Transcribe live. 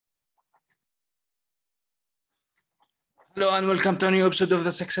Hello and welcome to a new episode of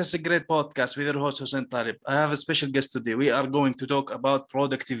the Success Great podcast with your host Hussein Talib. I have a special guest today. We are going to talk about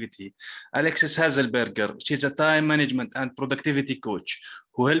productivity. Alexis Haselberger. She's a time management and productivity coach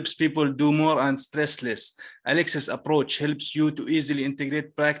who helps people do more and stress less. Alexis' approach helps you to easily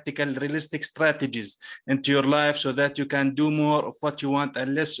integrate practical, realistic strategies into your life so that you can do more of what you want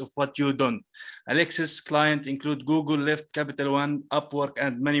and less of what you don't. Alexis' clients include Google, Lyft, Capital One, Upwork,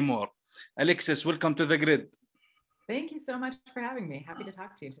 and many more. Alexis, welcome to the grid. Thank you so much for having me. Happy to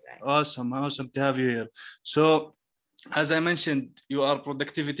talk to you today. Awesome to have you here. So, as I mentioned, you are a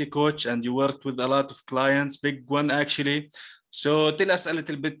productivity coach and you worked with a lot of clients, big one actually. So tell us a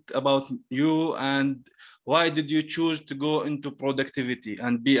little bit about you and why did you choose to go into productivity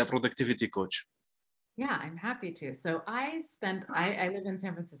and be a productivity coach? Yeah, I'm happy to. So I live in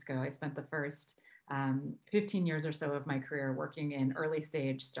San Francisco. I spent the first 15 years or so of my career working in early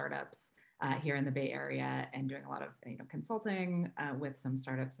stage startups here in the Bay Area and doing a lot of consulting with some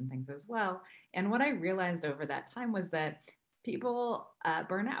startups and things as well. And what I realized over that time was that people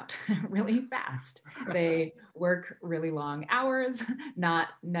burn out really fast. They work really long hours, not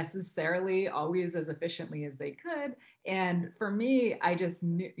necessarily always as efficiently as they could. And for me, I just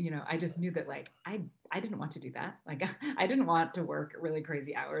knew that like I didn't want to do that. Like I didn't want to work really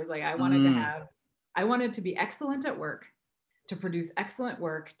crazy hours. Like I wanted to be excellent at work, to produce excellent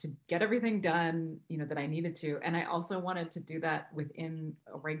work, to get everything done, that I needed to. And I also wanted to do that within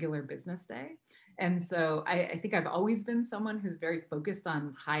a regular business day. And so I think I've always been someone who's very focused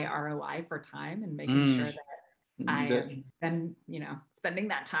on high ROI for time and making sure that I am spending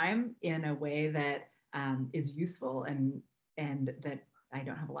that time in a way that is useful and that I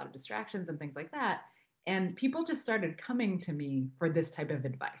don't have a lot of distractions and things like that. And people just started coming to me for this type of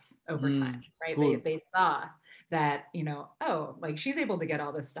advice over time, right? Cool. They saw that, oh, like she's able to get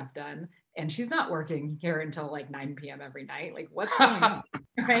all this stuff done and she's not working here until like 9 p.m. every night. Like what's going on,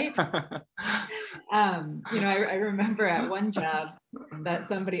 right? I remember at one job that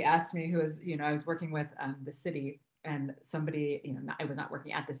somebody asked me who was, I was working with the city and somebody, I was not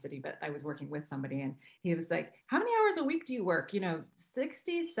working at the city, but I was working with somebody and he was like, how many hours a week do you work?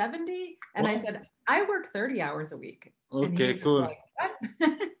 60, 70? And I said, I work 30 hours a week. Okay, cool. Like, what?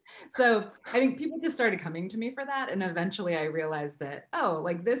 So I think people just started coming to me for that. And eventually I realized that, oh,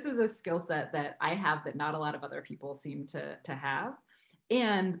 like this is a skill set that I have that not a lot of other people seem to have.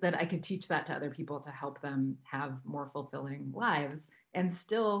 And that I could teach that to other people to help them have more fulfilling lives and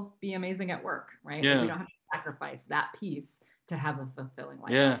still be amazing at work, right? Yeah. Like we don't have to sacrifice that piece to have a fulfilling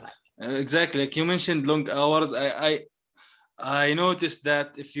life. Yeah, exactly. Like you mentioned long hours. I noticed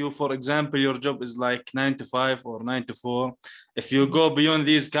that if you, for example, your job is like 9 to 5 or 9 to 4, if you go beyond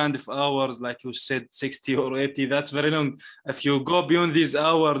these kind of hours, like you said, 60 or 80, that's very long. If you go beyond these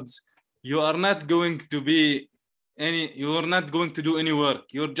hours, you are not going to be you're not going to do any work.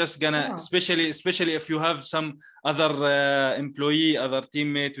 You're just gonna, especially if you have some other employee, other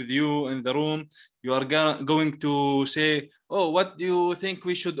teammate with you in the room, you are going to say, oh, what do you think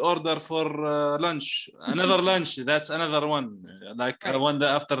we should order for lunch? Another lunch. That's another one. Like Right. one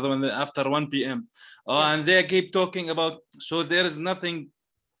after 1 p.m. And they keep talking about, so there is nothing,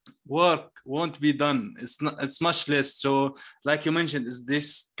 work won't be done. It's much less. So like you mentioned, is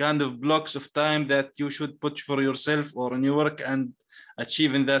this kind of blocks of time that you should put for yourself or in your work and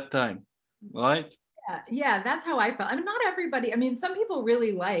achieve in that time, right? Yeah, that's how I felt. I mean, not everybody. I mean, some people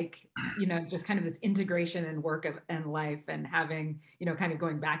really like, just kind of this integration in work and life and having, kind of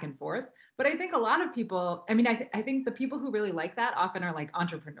going back and forth. But I think a lot of people, I mean, I think the people who really like that often are like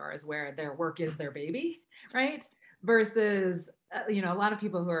entrepreneurs where their work is their baby, right? Versus, a lot of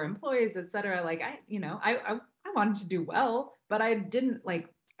people who are employees, et cetera. Like I wanted to do well, but I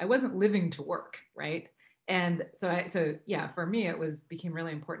wasn't living to work, right? And so yeah, for me, became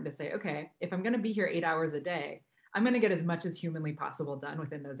really important to say, okay, if I'm going to be here 8 hours a day, I'm going to get as much as humanly possible done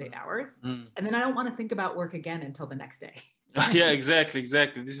within those 8 hours. And then I don't want to think about work again until the next day. Yeah, exactly.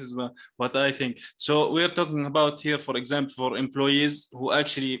 This is what I think. So we're talking about here, for example, for employees who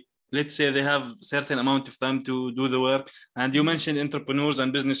actually, let's say they have certain amount of time to do the work. And you mentioned entrepreneurs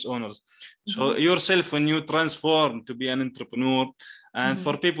and business owners. So yourself, when you transform to be an entrepreneur, and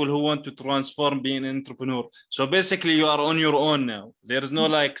for people who want to transform being an entrepreneur, so basically you are on your own now. There's no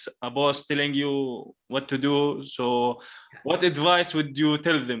like a boss telling you what to do. So what advice would you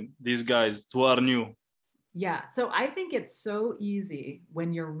tell them, these guys who are new? Yeah. So I think it's so easy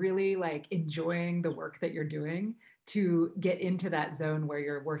when you're really like enjoying the work that you're doing to get into that zone where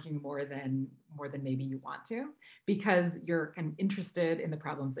you're working more than maybe you want to, because you're kind of interested in the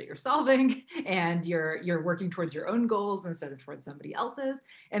problems that you're solving and you're working towards your own goals instead of towards somebody else's.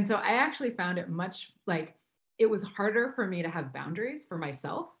 And so I actually found it much like it was harder for me to have boundaries for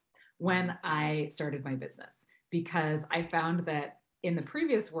myself when I started my business, because I found that in the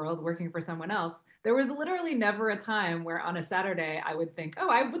previous world, working for someone else, there was literally never a time where on a Saturday I would think, oh,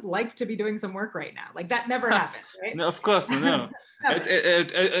 I would like to be doing some work right now. Like that never happened, right? No, of course, no.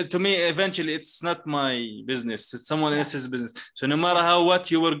 To me, eventually, it's not my business. It's someone else's business. So no matter how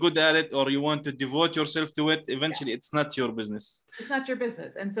what you were good at it or you want to devote yourself to it, eventually it's not your business. It's not your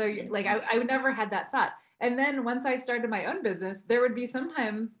business. And so like I never had that thought. And then once I started my own business, there would be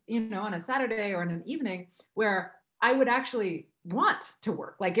sometimes, on a Saturday or in an evening where I would actually want to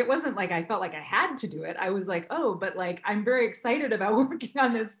work. Like it wasn't like I felt like I had to do it. I was like, oh, but like I'm very excited about working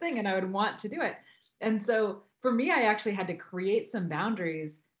on this thing and I would want to do it. And so for me, I actually had to create some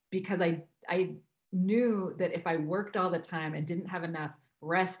boundaries because I knew that if I worked all the time and didn't have enough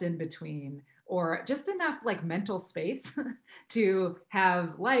rest in between or just enough like mental space to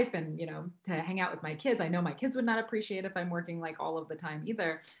have life and, to hang out with my kids. I know my kids would not appreciate if I'm working like all of the time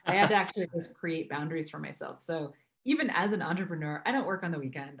either. I had to actually just create boundaries for myself. So even as an entrepreneur, I don't work on the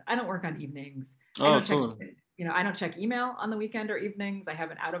weekend. I don't work on evenings. I don't check, I don't check email on the weekend or evenings. I have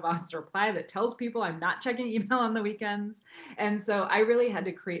an out of office reply that tells people I'm not checking email on the weekends. And so I really had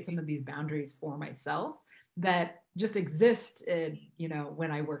to create some of these boundaries for myself that just exist,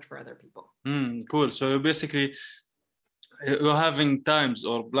 when I worked for other people. Cool. So basically, you're having times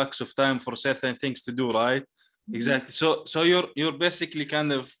or blocks of time for certain things to do, right? Mm-hmm. Exactly. So you're basically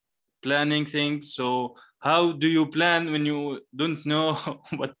kind of planning things. So how do you plan when you don't know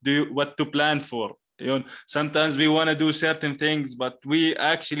what to plan for? Sometimes we want to do certain things, but we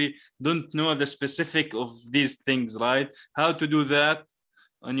actually don't know the specific of these things, right? How to do that,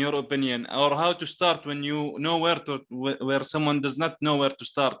 in your opinion, or how to start when you know where someone does not know where to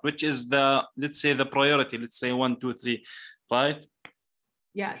start, which is let's say the priority, let's say 1, 2, 3, right?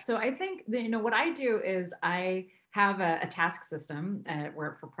 Yeah. So I think that, what I do is I have a task system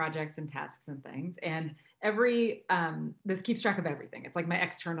where for projects and tasks and things. And this keeps track of everything. It's like my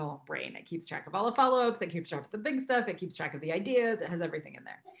external brain. It keeps track of all the follow-ups. It keeps track of the big stuff. It keeps track of the ideas. It has everything in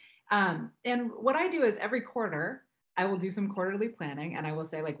there. And what I do is every quarter, I will do some quarterly planning and I will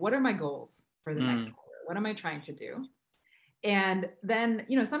say, like, what are my goals for the next quarter? What am I trying to do? And then,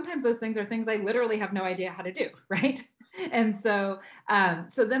 sometimes those things are things I literally have no idea how to do, right? And so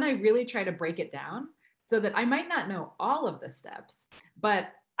then I really try to break it down so that I might not know all of the steps,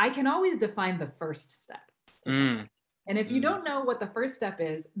 but I can always define the first step. And if you don't know what the first step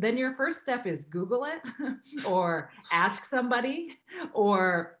is, then your first step is Google it or ask somebody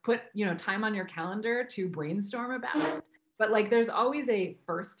or put, time on your calendar to brainstorm about it. But like, there's always a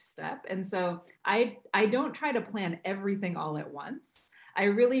first step. And so I don't try to plan everything all at once. I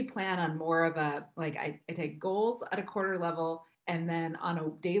really plan on more of I take goals at a quarter level. And then on a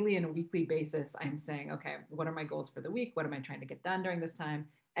daily and a weekly basis, I'm saying, okay, what are my goals for the week? What am I trying to get done during this time?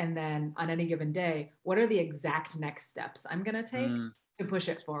 And then on any given day, what are the exact next steps I'm going to take to push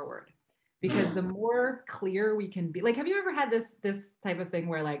it forward? Because the more clear we can be, like, have you ever had this type of thing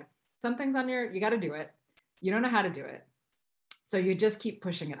where like something's you got to do it. You don't know how to do it. So you just keep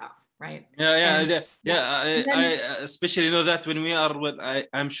pushing it off, right? I especially know that when we are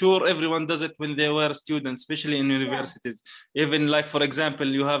I'm sure everyone does it when they were students, especially in universities. Even like, for example,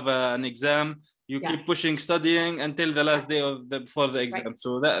 you have an exam, you keep pushing studying until the last day before the exam. Right.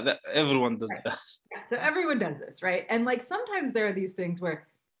 So that everyone does that. Yeah. So everyone does this, right? And like sometimes there are these things where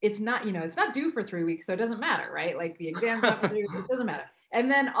it's not, it's not due for 3 weeks, so it doesn't matter, right? Like the exam's not for 3 weeks, it doesn't matter. And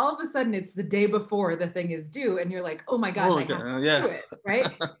then all of a sudden it's the day before the thing is due and you're like, oh my gosh, I have to do it,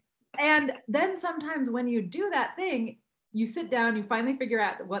 right? And then sometimes when you do that thing, you sit down, you finally figure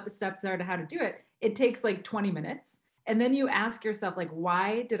out what the steps are to how to do it. It takes like 20 minutes. And then you ask yourself, like,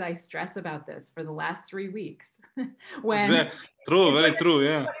 why did I stress about this for the last 3 weeks? True, very true,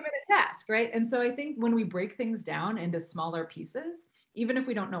 yeah. 20-minute task, right? And so I think when we break things down into smaller pieces, even if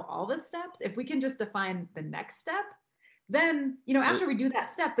we don't know all the steps, if we can just define the next step, then, after we do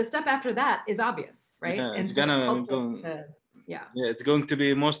that step, the step after that is obvious, right? Yeah, it's gonna go. Yeah, it's going to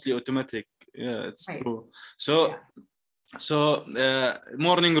be mostly automatic. Yeah, it's true. So,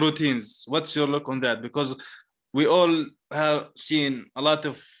 morning routines. What's your look on that? Because we all have seen a lot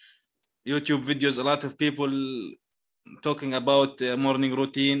of YouTube videos, a lot of people talking about morning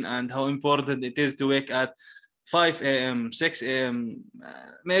routine and how important it is to wake at 5 a.m., 6 a.m.,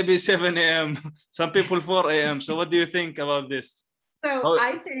 maybe 7 a.m., some people 4 a.m. So what do you think about this? So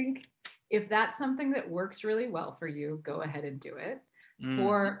I think if that's something that works really well for you, go ahead and do it.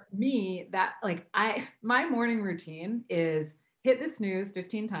 For me, that my morning routine is hit the snooze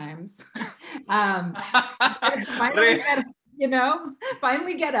 15 times.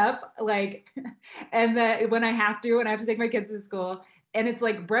 Finally get up, And that when I have to take my kids to school, and it's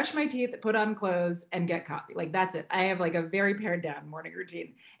like brush my teeth, put on clothes, and get coffee. Like that's it. I have like a very pared down morning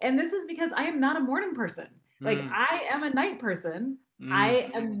routine. And this is because I am not a morning person. Like I am a night person. I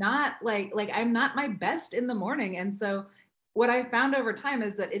am not like I'm not my best in the morning. And so what I found over time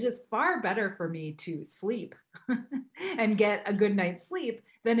is that it is far better for me to sleep and get a good night's sleep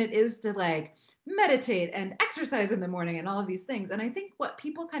than it is to like meditate and exercise in the morning and all of these things. And I think what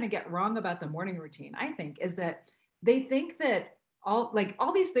people kind of get wrong about the morning routine, I think, is that they think that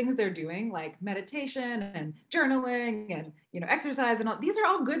all these things they're doing, like meditation and journaling and exercise and all, these are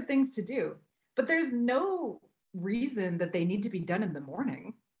all good things to do, but there's no reason that they need to be done in the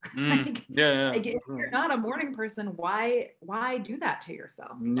morning. Like if you're not a morning person, why do that to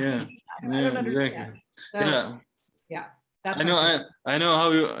yourself? Yeah. I don't understand. Exactly. So, yeah. That's I know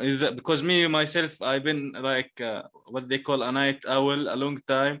how you is that, because me myself, I've been like what they call a night owl a long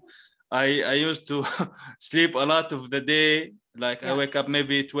time. I used to sleep a lot of the day. Like I wake up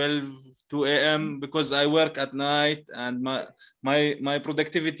maybe 2 a.m. because I work at night, and my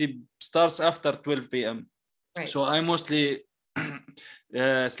productivity starts after 12 p.m. Right. So I mostly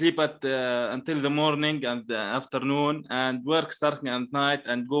sleep at until the morning and the afternoon, and work starting at night,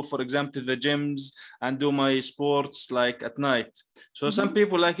 and go, for example, to the gyms and do my sports like at night. So some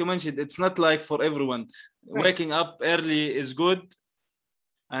people, like you mentioned, it's not like for everyone. Right. Waking up early is good,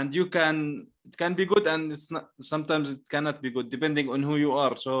 and it can be good, and it's not, sometimes it cannot be good depending on who you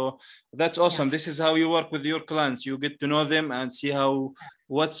are. So that's awesome. This is how you work with your clients. You get to know them and see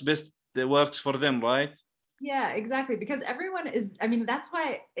what's best that works for them, right? Yeah, exactly. Because everyone is, I mean, that's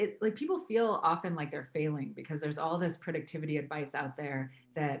why like people feel often like they're failing, because there's all this productivity advice out there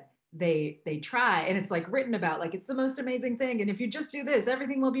that they try, and it's like written about, like it's the most amazing thing, and if you just do this,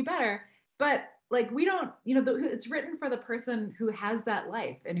 everything will be better. But like we don't, it's written for the person who has that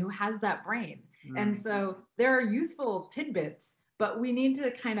life and who has that brain. And so there are useful tidbits, but we need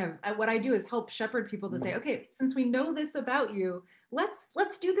to kind of, what I do is help shepherd people to say, okay, since we know this about you, let's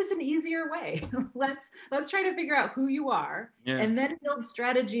do this an easier way. let's try to figure out who you are, and then build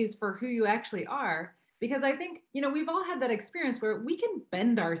strategies for who you actually are. Because I think, we've all had that experience where we can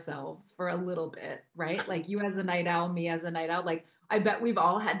bend ourselves for a little bit, right? Like you as a night owl, me as a night owl. Like I bet we've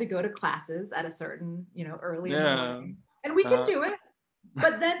all had to go to classes at a certain, early in the morning, and we can do it.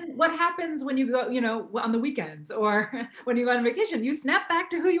 But then what happens when you go, on the weekends or when you go on vacation? You snap back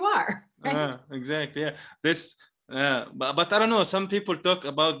to who you are. Right? Exactly. Yeah. But I don't know. Some people talk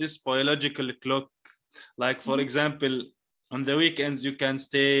about this biological clock. Like, for example, on the weekends, you can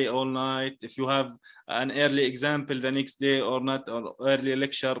stay all night. If you have an early example the next day or not, or early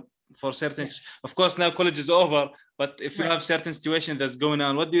lecture for certain, of course, now college is over, but if you have certain situation that's going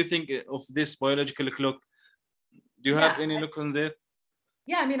on, what do you think of this biological clock? Do you have any look on that?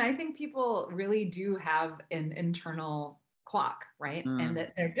 Yeah, I mean, I think people really do have an internal clock, right? And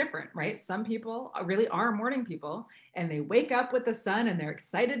that they're different, right? Some people really are morning people, and they wake up with the sun and they're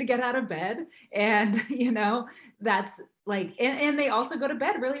excited to get out of bed. And, that's like, and they also go to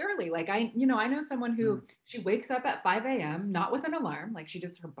bed really early. Like I know someone who she wakes up at 5 a.m., not with an alarm. Like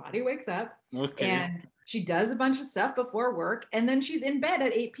her body wakes up and she does a bunch of stuff before work, and then she's in bed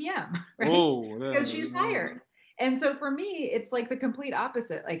at 8 p.m., right? Because she's tired. And so for me, it's like the complete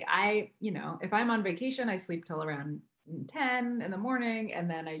opposite. Like if I'm on vacation, I sleep till around 10 in the morning. And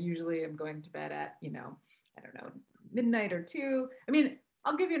then I usually am going to bed at, I don't know, midnight or 2. I mean,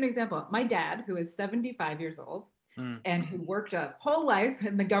 I'll give you an example. My dad, who is 75 years old and who worked a whole life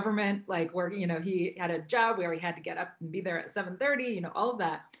in the government, like where, he had a job where he had to get up and be there at 7:30, all of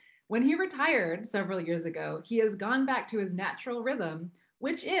that. When he retired several years ago, he has gone back to his natural rhythm,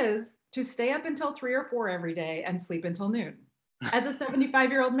 which is to stay up until 3 or 4 every day and sleep until noon. As a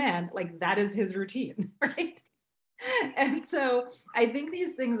 75-year-old man, like that is his routine, right? And so I think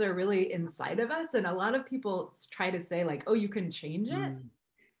these things are really inside of us. And a lot of people try to say like, oh, you can change it.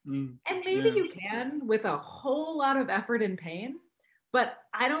 And maybe you can with a whole lot of effort and pain, but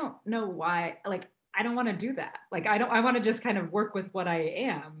I don't know why, like, I don't want to do that. Like, I want to just kind of work with what I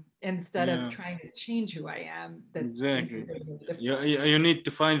am instead of trying to change who I am. That's exactly. You need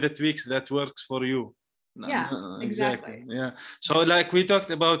to find the tweaks that works for you. Exactly. Yeah. So like we talked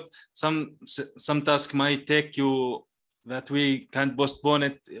about some task might take you that we can postpone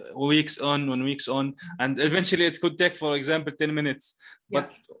it weeks on, and eventually it could take, for example, 10 minutes.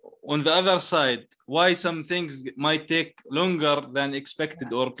 But on the other side, why some things might take longer than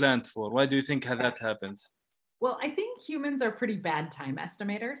expected or planned for? Why do you think that happens? Well, I think humans are pretty bad time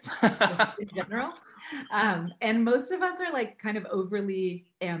estimators in general. And most of us are like kind of overly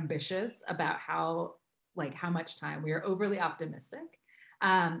ambitious about how much time. We are overly optimistic.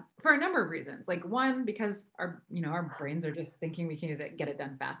 For a number of reasons. Like one, because our brains are just thinking we can get it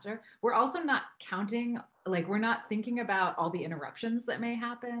done faster. We're also not counting, like we're not thinking about all the interruptions that may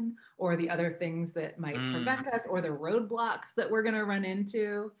happen or the other things that might prevent us or the roadblocks that we're going to run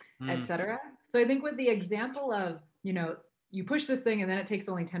into, et cetera. So I think with the example of, you push this thing and then it takes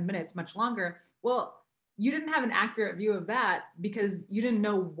only 10 minutes, much longer. Well, you didn't have an accurate view of that because you didn't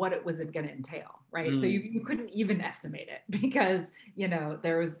know what it was going to entail, right? So you couldn't even estimate it because,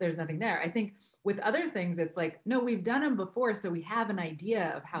 there's nothing there. I think with other things, it's like, no, we've done them before. So we have an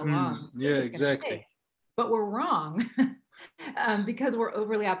idea of how long it's going to take, but we're wrong because we're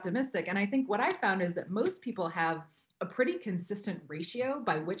overly optimistic. And I think what I found is that most people have a pretty consistent ratio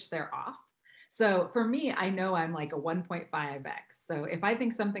by which they're off. So for me, I know I'm like a 1.5x. So if I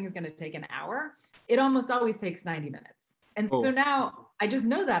think something is going to take an hour, it almost always takes 90 minutes. And so now I just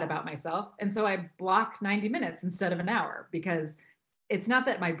know that about myself. And so I block 90 minutes instead of an hour because it's not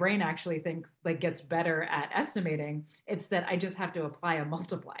that my brain actually thinks like gets better at estimating. It's that I just have to apply a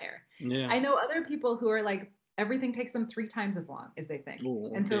multiplier. Yeah. I know other people who are like, everything takes them 3 times as long as they think.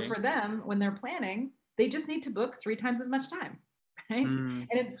 And so for them, when they're planning, they just need to book 3 times as much time. Right? And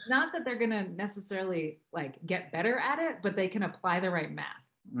it's not that they're going to necessarily like get better at it, but they can apply the right math.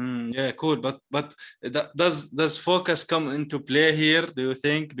 Yeah, cool. But does focus come into play here? Do you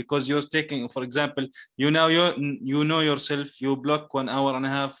think? Because you're taking, for example, you know yourself. You block 1.5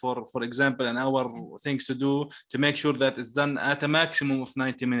 hours for example, an hour things to do to make sure that it's done at a maximum of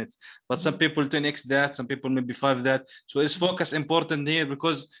 90 minutes. But some people 10x that, some people maybe 5 that. So is focus important here?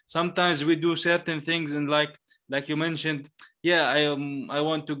 Because sometimes we do certain things and like you mentioned, yeah, I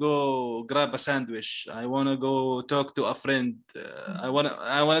want to go grab a sandwich. I want to go talk to a friend. I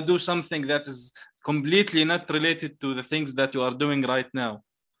want to do something that is completely not related to the things that you are doing right now.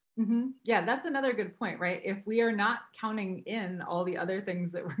 Yeah, that's another good point, right? If we are not counting in all the other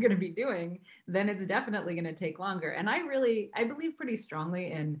things that we're going to be doing, then it's definitely going to take longer. And I believe pretty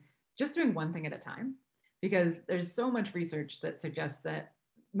strongly in just doing one thing at a time, because there's so much research that suggests that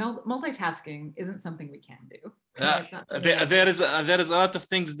multitasking isn't something we can do. There is a lot of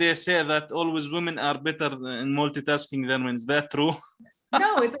things they say that always women are better in multitasking than men. Is that true?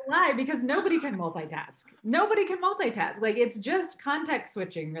 No, it's a lie because nobody can multitask. Nobody can multitask. Like it's just context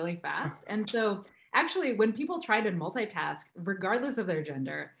switching really fast. And so actually when people try to multitask, regardless of their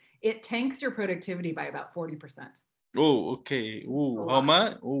gender, it tanks your productivity by about 40%. Oh, okay. Oh, how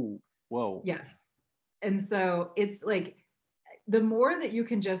much? Oh, wow. Yes. And so it's like, the more that you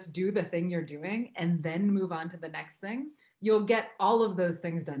can just do the thing you're doing and then move on to the next thing, you'll get all of those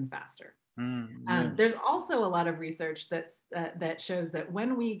things done faster. There's also a lot of research that shows that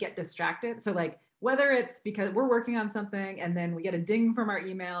when we get distracted, so like whether it's because we're working on something and then we get a ding from our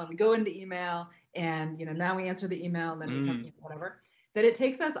email and we go into email and now we answer the email and then we come, whatever, that it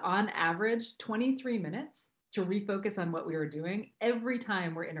takes us on average 23 minutes to refocus on what we were doing every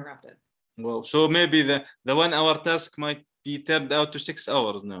time we're interrupted. Well, so maybe the 1 hour task might be turned out to 6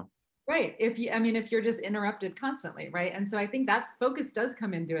 hours now. Right. If you're just interrupted constantly, right? And so I think that's focus does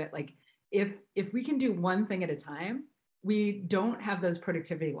come into it. Like if we can do one thing at a time, we don't have those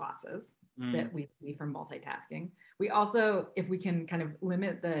productivity losses that we see from multitasking. We also, if we can kind of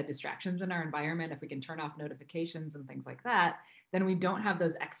limit the distractions in our environment, if we can turn off notifications and things like that, then we don't have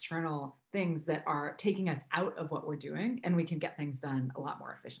those external things that are taking us out of what we're doing, and we can get things done a lot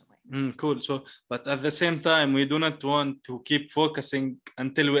more efficiently. Cool. So, but at the same time, we do not want to keep focusing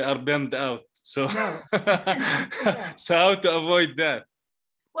until we are burned out. So, no. So how to avoid that?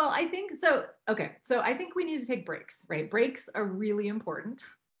 Well, I think so. Okay. So I think we need to take breaks, right? Breaks are really important.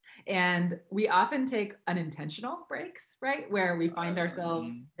 And we often take unintentional breaks, right? Where we find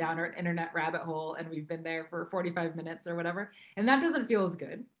ourselves down an internet rabbit hole and we've been there for 45 minutes or whatever. And that doesn't feel as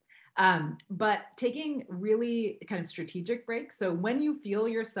good. But taking really kind of strategic breaks. So when you feel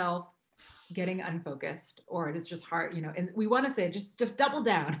yourself getting unfocused or it's just hard, and we want to say, just double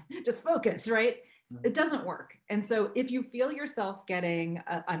down, just focus, right? It doesn't work. And so if you feel yourself getting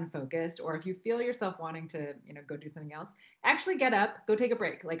unfocused, or if you feel yourself wanting to, go do something else, actually get up, go take a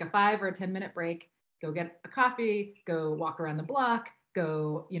break, like a 5 or a 10-minute break, go get a coffee, go walk around the block,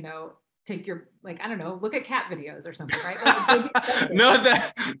 go, take your, I don't know, look at cat videos or something, right? No,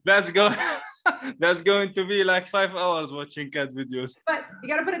 that's going to be like 5 hours watching cat videos. But you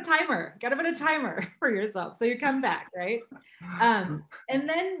got to put a timer for yourself. So you come back, right? And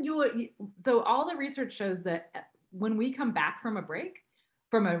then so all the research shows that when we come back from a break,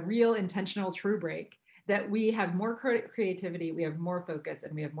 from a real intentional true break, that we have more creativity, we have more focus,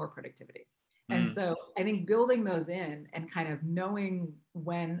 and we have more productivity. And so I think building those in and kind of knowing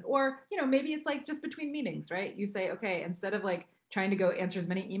when, or, maybe it's like just between meetings, right? You say, okay, instead of trying to go answer as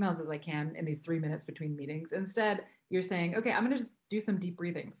many emails as I can in these 3 minutes between meetings. Instead, you're saying, okay, I'm going to just do some deep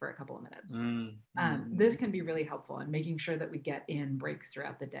breathing for a couple of minutes. This can be really helpful in making sure that we get in breaks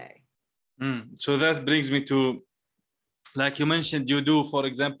throughout the day. So that brings me to, like you mentioned, you do, for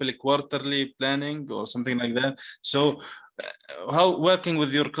example, a quarterly planning or something like that. So how, working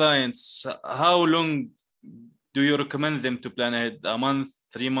with your clients, how long do you recommend them to plan ahead? A month,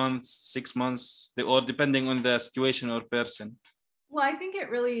 3 months, 6 months, or depending on the situation or person? Well, I think it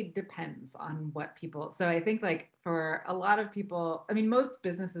really depends on what people, so I think like for a lot of people, I mean, most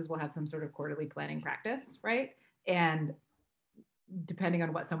businesses will have some sort of quarterly planning practice, right? And depending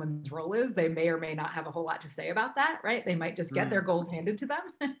on what someone's role is, they may or may not have a whole lot to say about that, right? They might just get their goals handed to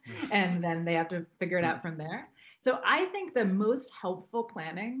them and then they have to figure it out from there. So I think the most helpful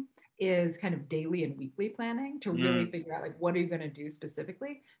planning is kind of daily and weekly planning to really figure out like, what are you going to do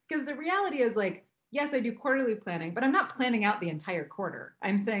specifically? Because the reality is like, yes, I do quarterly planning, but I'm not planning out the entire quarter.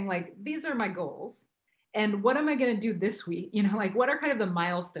 I'm saying like, these are my goals. And what am I going to do this week? You know, like what are kind of the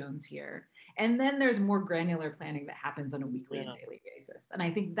milestones here? And then there's more granular planning that happens on a weekly and daily basis. And I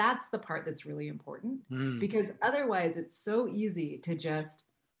think that's the part that's really important because otherwise it's so easy to just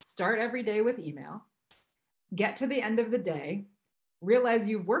start every day with email, get to the end of the day, realize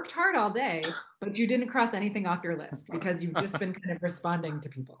you've worked hard all day, but you didn't cross anything off your list because you've just been kind of responding to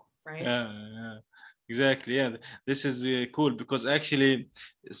people, right? Yeah, exactly. Yeah, this is cool because actually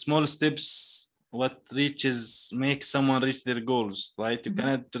small steps what makes someone reach their goals, right? You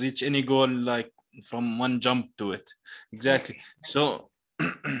cannot reach any goal like from one jump to it. Exactly. So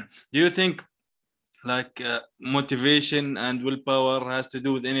do you think like motivation and willpower has to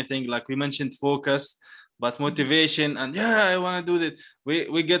do with anything? Like we mentioned focus, but motivation and I want to do that.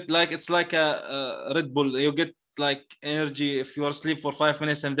 We get like, it's like a Red Bull. You get like energy if you are asleep for 5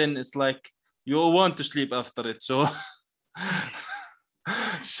 minutes and then it's like you want to sleep after it. So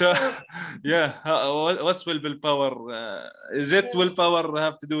so what's willpower? Is it willpower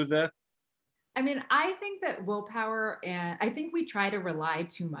have to do with that? I mean, I think that willpower, and I think we try to rely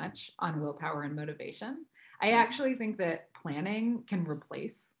too much on willpower and motivation. I actually think that planning can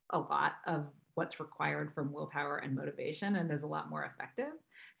replace a lot of what's required from willpower and motivation and is a lot more effective.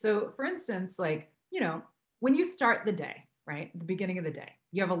 So for instance, like, you know, when you start the day, right, at the beginning of the day,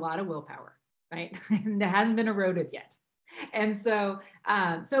 you have a lot of willpower, right? That hasn't been eroded yet. And so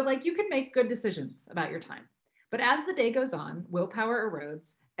like you can make good decisions about your time. But as the day goes on, willpower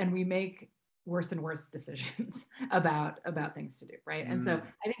erodes and we make worse and worse decisions about things to do, right? And so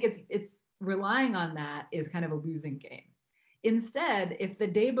I think it's relying on that is kind of a losing game. Instead, if the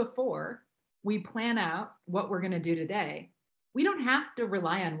day before we plan out what we're going to do today, we don't have to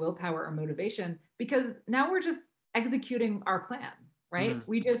rely on willpower or motivation because now we're just executing our plan, right?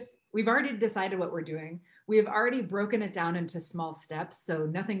 We've already decided what we're doing. We have already broken it down into small steps, so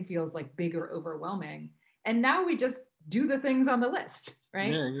nothing feels like big or overwhelming. And now we just do the things on the list,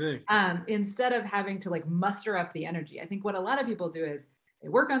 right? Yeah, exactly. Instead of having to like muster up the energy. I think what a lot of people do is they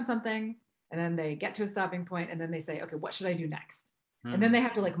work on something and then they get to a stopping point and then they say, okay, what should I do next? And then they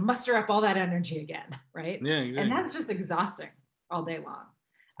have to like muster up all that energy again, right? Yeah, exactly. And that's just exhausting all day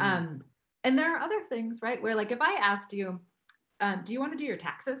long. And there are other things, right? Where like if I asked you, do you want to do your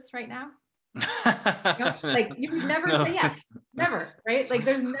taxes right now? You know, like you would never say yes, never, right? Like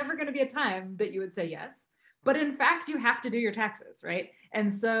there's never going to be a time that you would say yes, but in fact, you have to do your taxes, right?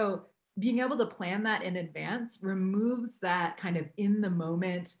 And so being able to plan that in advance removes that kind of in the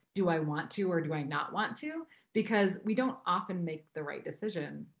moment, do I want to or do I not want to? Because we don't often make the right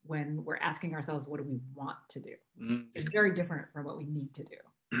decision when we're asking ourselves, what do we want to do? It's very different from what we need to do.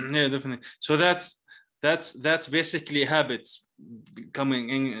 Yeah, definitely. So that's basically habits coming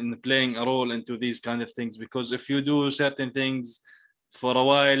in and playing a role into these kind of things, because if you do certain things for a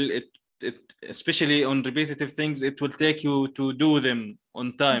while, it especially on repetitive things, it will take you to do them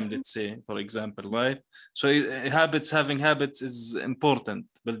on time, let's say, for example, right? So having habits is important,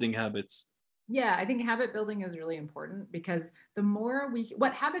 building habits. Yeah, I think habit building is really important because the more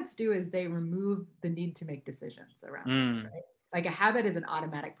what habits do is they remove the need to make decisions around things, right? Like a habit is an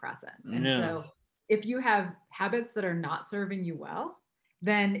automatic process. And so if you have habits that are not serving you well,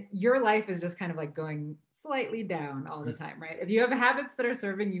 then your life is just kind of like going slightly down all the time, right? If you have habits that are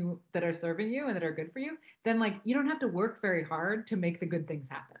serving you and that are good for you, then like you don't have to work very hard to make the good things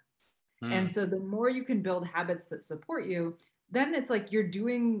happen. And so the more you can build habits that support you, then it's like you're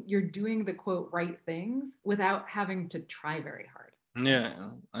doing the quote right things without having to try very hard.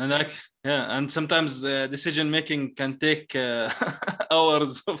 And sometimes decision making can take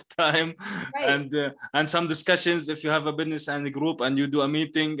hours of time, right? And some discussions, if you have a business and a group and you do a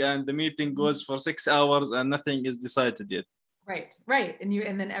meeting and the meeting goes for 6 hours and nothing is decided yet, Right. And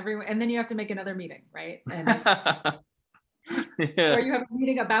then you have to make another meeting, right? And Yeah. or you have a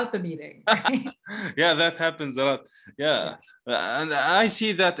meeting about the meeting, right? Yeah, that happens a lot. Yeah. Yeah. And I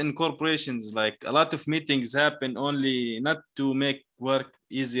see that in corporations, like a lot of meetings happen only not to make work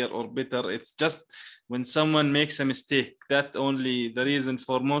easier or better. It's just when someone makes a mistake, that only the reason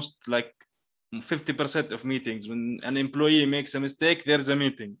for most, like 50% of meetings. When an employee makes a mistake, there's a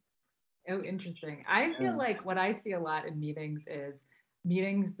meeting. Oh, interesting. I feel Yeah. like what I see a lot in meetings is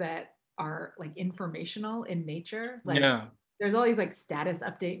meetings that are like informational in nature. Like Yeah. there's all these like status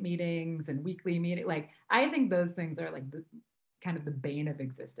update meetings and weekly meeting. Like I think those things are like the kind of the bane of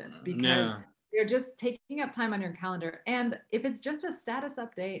existence because Yeah. they're just taking up time on your calendar. And if it's just a status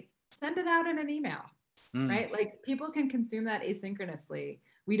update, send it out in an email, Mm. right? Like people can consume that asynchronously.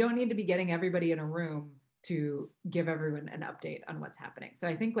 We don't need to be getting everybody in a room to give everyone an update on what's happening. So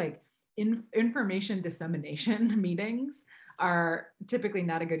I think like information dissemination meetings are typically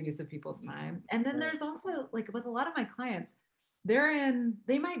not a good use of people's time. And then there's also like with a lot of my clients,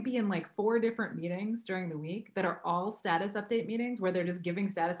 they might be in like 4 different meetings during the week that are all status update meetings where they're just giving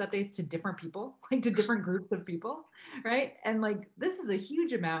status updates to different people, like to different groups of people, right? And like this is a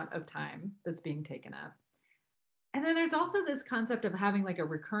huge amount of time that's being taken up. And then there's also this concept of having like a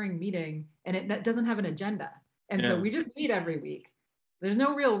recurring meeting and it doesn't have an agenda. And so Yeah. we just meet every week. There's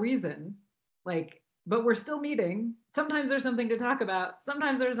no real reason, like, but we're still meeting. Sometimes there's something to talk about.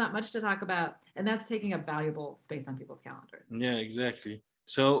 Sometimes there's not much to talk about. And that's taking up valuable space on people's calendars. Yeah, exactly.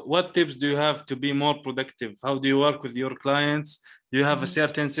 So what tips do you have to be more productive? How do you work with your clients? Do you have a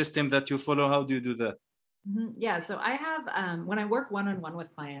certain system that you follow? How do you do that? Yeah, so I have, when I work one-on-one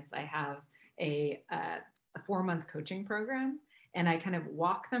with clients, I have a 4-month coaching program, and I kind of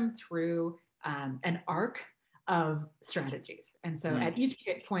walk them through an arc of strategies. And so at each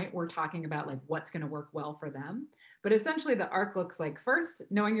point, we're talking about like what's going to work well for them. But essentially, the arc looks like first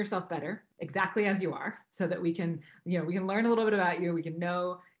knowing yourself better, exactly as you are, so that we can learn a little bit about you. We can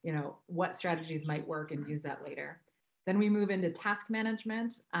know, what strategies might work and use that later. Then we move into task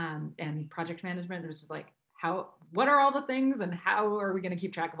management and project management. There's just like what are all the things and how are we going to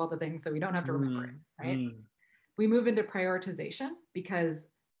keep track of all the things so we don't have to remember it, right? We move into prioritization because,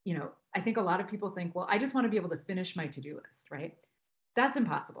 I think a lot of people think, well, I just want to be able to finish my to-do list, right? That's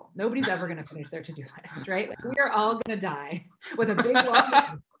impossible. Nobody's ever going to finish their to-do list, right? Like we are all going to die with a big long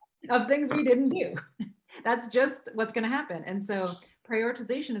list of things we didn't do. That's just what's going to happen. And so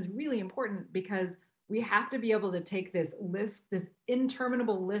prioritization is really important because we have to be able to take this list, this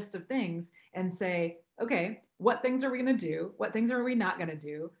interminable list of things and say, okay, what things are we going to do? What things are we not going to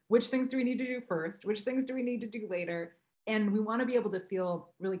do? Which things do we need to do first? Which things do we need to do later? And we want to be able to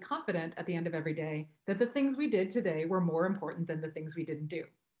feel really confident at the end of every day that the things we did today were more important than the things we didn't do.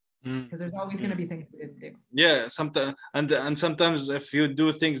 Because there's always going to be things we didn't do. Yeah, sometimes and sometimes if you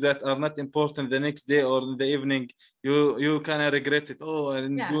do things that are not important the next day or in the evening, you kind of regret it. Oh, I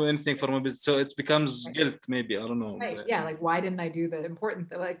didn't do anything for my business, so it becomes guilt. Maybe, I don't know. Right. Yeah, like why didn't I do the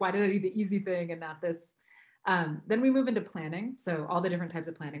important? Like why did I do the easy thing and not this? Then we move into planning. So all the different types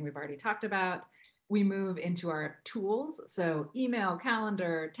of planning we've already talked about. We move into our tools. So email,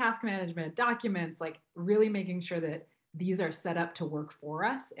 calendar, task management, documents, like really making sure that these are set up to work for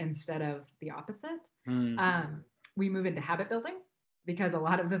us instead of the opposite. We move into habit building because a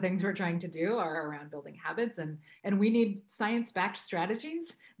lot of the things we're trying to do are around building habits and we need science-backed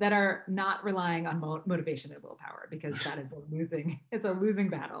strategies that are not relying on motivation and willpower because that is it's a losing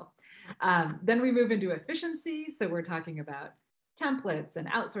battle. Then we move into efficiency. So we're talking about templates and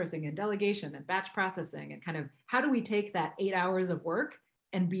outsourcing and delegation and batch processing and kind of how do we take that 8 hours of work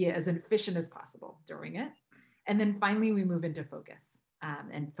and be as efficient as possible during it. And then finally, we move into focus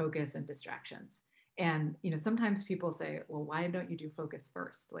and distractions. And, sometimes people say, well, why don't you do focus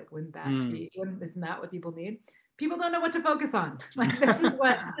first? Like, isn't that what people need? People don't know what to focus on. Like, this is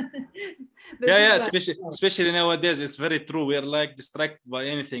what. Especially nowadays, it's very true. We are like distracted by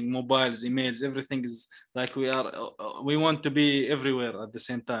anything, mobiles, emails, everything is like we want to be everywhere at the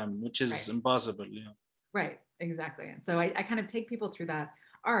same time, which is impossible. Yeah. Right, exactly. And so I kind of take people through that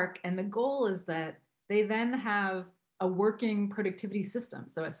arc, and the goal is that they then have a working productivity system,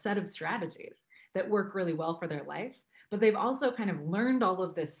 so a set of strategies that work really well for their life. But they've also kind of learned all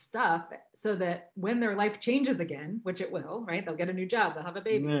of this stuff so that when their life changes again, which it will, right? They'll get a new job, they'll have a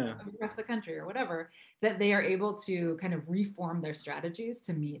baby, they'll come across the country or whatever, that they are able to kind of reform their strategies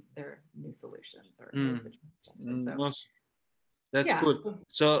to meet their new solutions or new situations. And so, that's cool.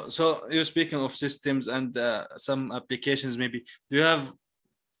 So you're speaking of systems and some applications, maybe. Do you have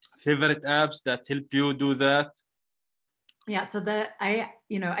favorite apps that help you do that? Yeah, so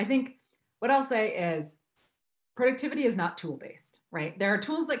I think what I'll say is productivity is not tool-based, right? There are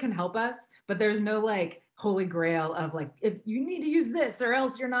tools that can help us, but there's no like holy grail of like, if you need to use this or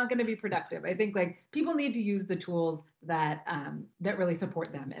else you're not going to be productive. I think like people need to use the tools that that really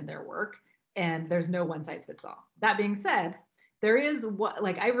support them in their work, and there's no one size fits all. That being said, there is what,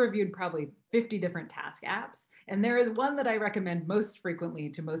 like I've reviewed probably 50 different task apps, and there is one that I recommend most frequently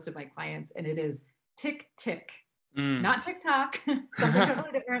to most of my clients, and it is Tick. Not TikTok, something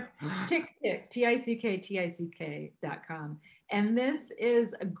totally different. Tick, TICK.com. And this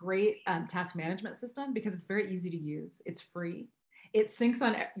is a great task management system because it's very easy to use. It's free. It syncs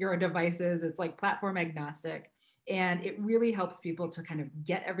on your devices. It's like platform agnostic. And it really helps people to kind of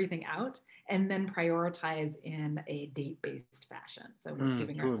get everything out and then prioritize in a date-based fashion. So we're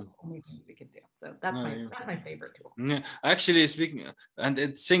giving ourselves only things we can do. So that's my favorite tool. Yeah, actually speaking, and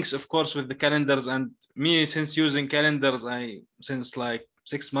it syncs, of course, with the calendars. And me, since using calendars, since like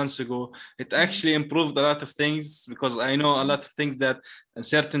 6 months ago, it actually improved a lot of things because I know a lot of things that at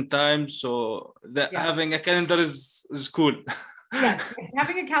certain times. So that having a calendar is cool. Yes,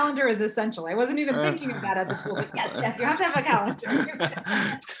 having a calendar is essential. I wasn't even thinking of that as a tool, but yes, you have to have a calendar.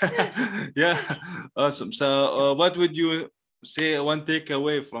 Yeah, awesome. So what would you say one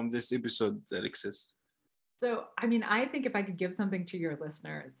takeaway from this episode, Alexis? So, I mean, I think if I could give something to your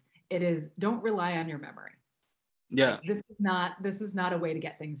listeners, it is don't rely on your memory. Yeah. Like, this is not a way to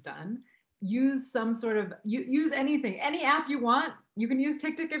get things done. Use some sort of, use anything, any app you want. You can use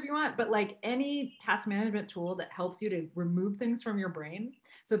Tick if you want, but like any task management tool that helps you to remove things from your brain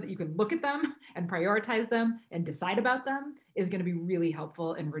so that you can look at them and prioritize them and decide about them is going to be really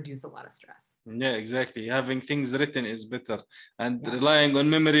helpful and reduce a lot of stress. Yeah, exactly. Having things written is better, and relying on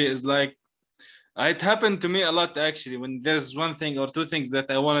memory is like, it happened to me a lot actually. When there's one thing or two things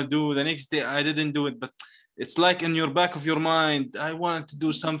that I want to do, the next day I didn't do it, but it's like in your back of your mind, I wanted to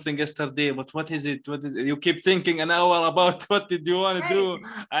do something yesterday, but what is it? What is it? You keep thinking an hour about what did you want to do,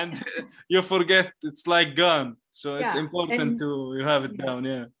 and you forget. It's like gone. So it's important to have it down.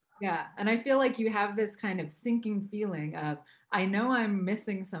 Yeah, and I feel like you have this kind of sinking feeling of, I know I'm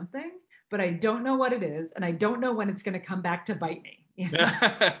missing something, but I don't know what it is, and I don't know when it's going to come back to bite me. You know?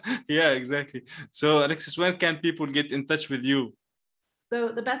 Yeah, exactly. So Alexis, when can people get in touch with you? So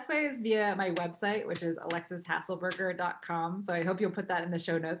the best way is via my website, which is alexishaselberger.com. So I hope you'll put that in the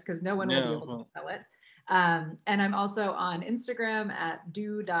show notes because no one will be able to spell it. And I'm also on Instagram at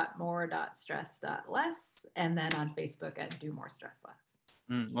do.more.stress.less, and then on Facebook at do more stress less.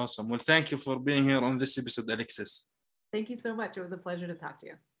 Awesome. Well, thank you for being here on this episode, Alexis. Thank you so much. It was a pleasure to talk to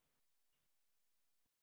you.